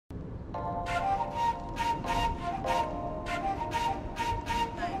Hey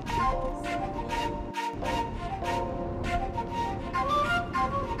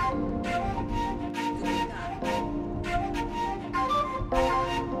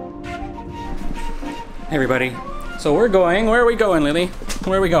everybody, so where are we going, Lily?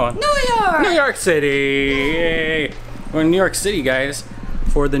 Where are we going? New York! New York City! Yay! We're in New York City, guys,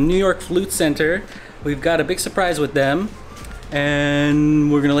 for the New York Flute Center. We've got a big surprise with them,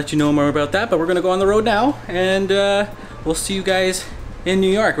 and we're gonna let you know more about that, but we're gonna go on the road now, and we'll see you guys in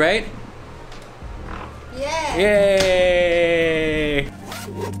New York, right? Yeah! Yay!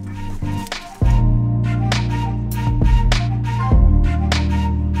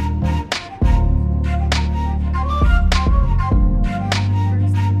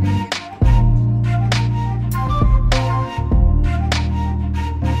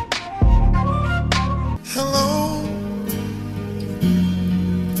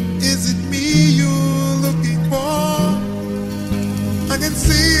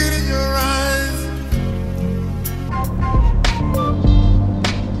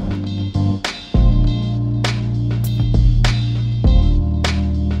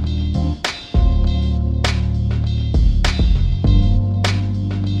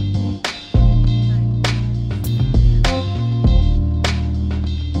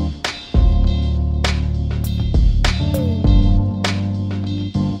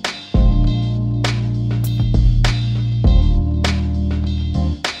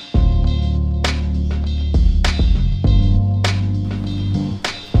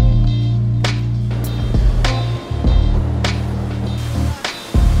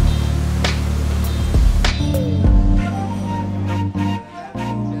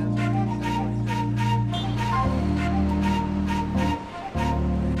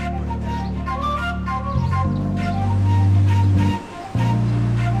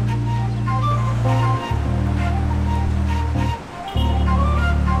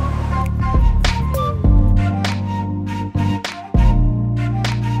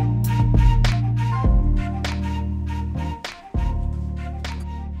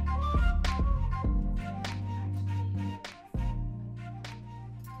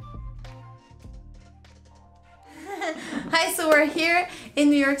 Hi, so we're here in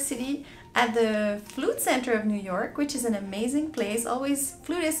New York City at the Flute Center of New York, which is an amazing place. Always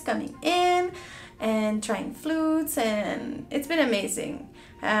flutists coming in and trying flutes, and it's been amazing.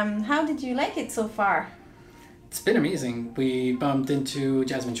 How did you like it so far? It's been amazing. We bumped into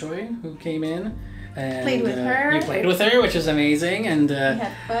Jasmine Choi, who came in. And, played with her. You played with her, which is amazing, and we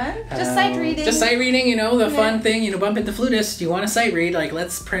had fun. Just sight reading. Just sight reading, you know, the fun thing. You know, bump into flutists. You want to sight read? Like,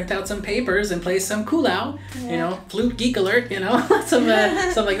 let's print out some papers and play some cool out. You know, flute geek alert. You know, some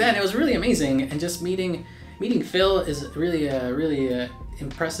stuff like that. And it was really amazing. And just meeting Phil is really a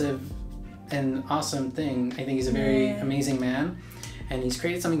impressive and awesome thing. I think he's a very amazing man, and he's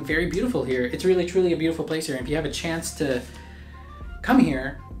created something very beautiful here. It's really truly a beautiful place here. And if you have a chance to come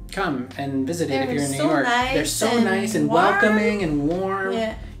here, come and visit it if you're in New York. They're so nice and welcoming and warm.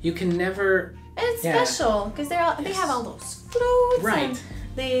 Yeah. You can never. And it's special because they have all those flutes. Right. And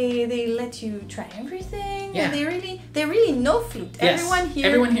they let you try everything. Yeah. And they really know flute. Yes.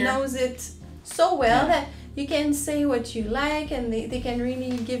 Everyone here knows it so well that you can say what you like, and they can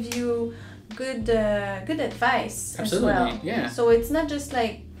really give you good advice. Absolutely. As well. Yeah. So it's not just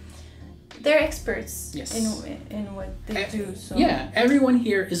like. They're experts yes. in what they do. So. Yeah, everyone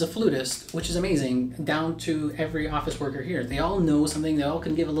here is a flutist, which is amazing, down to every office worker here. They all know something, they all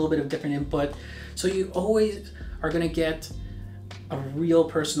can give a little bit of different input. So you always are going to get a real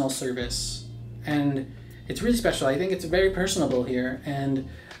personal service. And it's really special. I think it's very personable here. And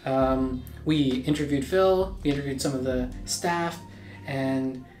we interviewed Phil, we interviewed some of the staff,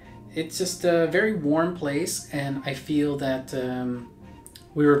 and it's just a very warm place. And I feel that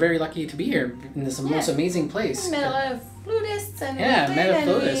we were very lucky to be here in this most amazing place. We met a lot of flutists and met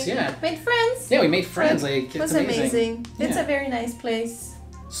flutists, made friends. Yeah, we made friends. Like, it was amazing. It's a very nice place.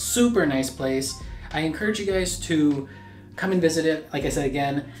 Super nice place. I encourage you guys to come and visit it. Like I said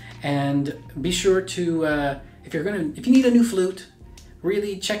again, and be sure to if you need a new flute,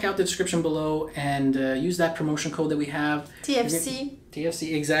 really check out the description below and use that promotion code that we have. TFC.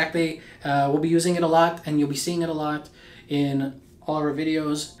 TFC, exactly. We'll be using it a lot, and you'll be seeing it a lot in all our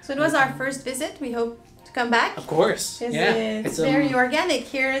videos. So it was our first visit. We hope to come back. Of course. Yeah. It's very organic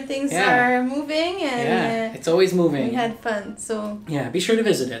here. Things are moving, and it's always moving. We had fun. So yeah, be sure to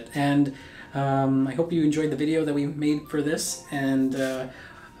visit it. And I hope you enjoyed the video that we made for this, and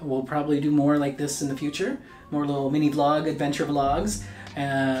we'll probably do more like this in the future. More little mini vlog, adventure vlogs.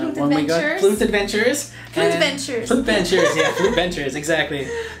 when we got Flute Adventures. Flute Ventures. Flute Ventures, yeah, Flute Ventures, exactly.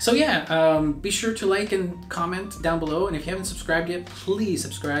 So yeah, be sure to like and comment down below, and if you haven't subscribed yet, please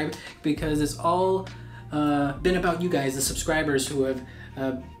subscribe, because it's all been about you guys, the subscribers who have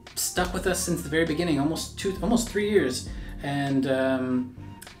stuck with us since the very beginning, almost 3 years, and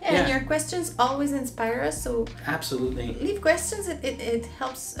and your questions always inspire us, so absolutely leave questions. It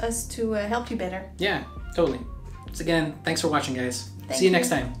helps us to help you better. Yeah, totally. So again, thanks for watching, guys. Thank See you you next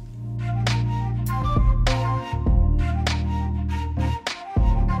time.